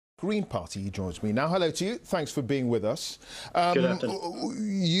Green Party. He joins me now. Hello to you. Thanks for being with us. Good afternoon.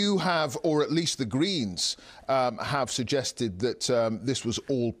 You have, or at least the Greens have suggested that this was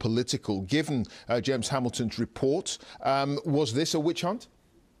all political. Given James Hamilton's report, was this a witch hunt?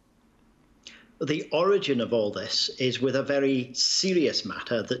 The origin of all this is with a very serious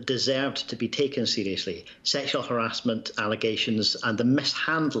matter that deserved to be taken seriously: sexual harassment allegations and the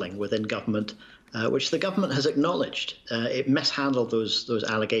mishandling within government, which the government has acknowledged. It mishandled those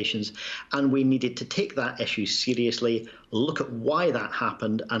allegations, and we needed to take that issue seriously, look at why that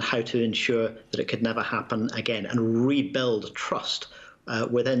happened and how to ensure that it could never happen again, and rebuild trust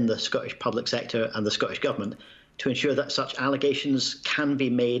within the Scottish public sector and the Scottish government, to ensure that such allegations can be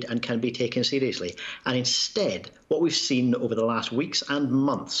made and can be taken seriously. And instead, what we've seen over the last weeks and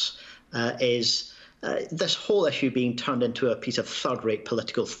months is this whole issue being turned into a piece of third-rate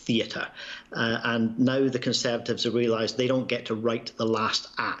political theatre. And now the Conservatives have realised they don't get to write the last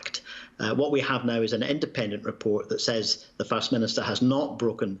act. What we have now is an independent report that says the First Minister has not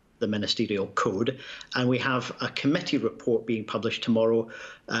broken the ministerial code, and we have a committee report being published tomorrow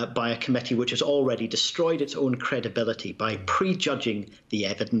by a committee which has already destroyed its own credibility by prejudging the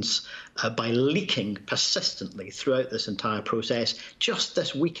evidence, by leaking persistently throughout this entire process. Just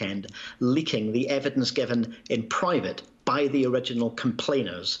this weekend, leaking the evidence given in private by the original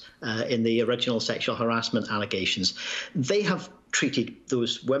complainers in the original sexual harassment allegations. They have treated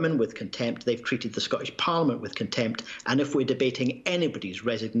those women with contempt. They've treated the Scottish Parliament with contempt. And if we're debating anybody's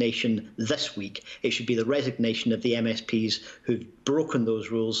resignation this week, it should be the resignation of the MSPs who've broken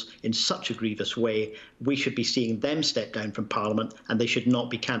those rules in such a grievous way. We should be seeing them step down from Parliament, and they should not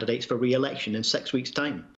be candidates for re-election in 6 weeks' time.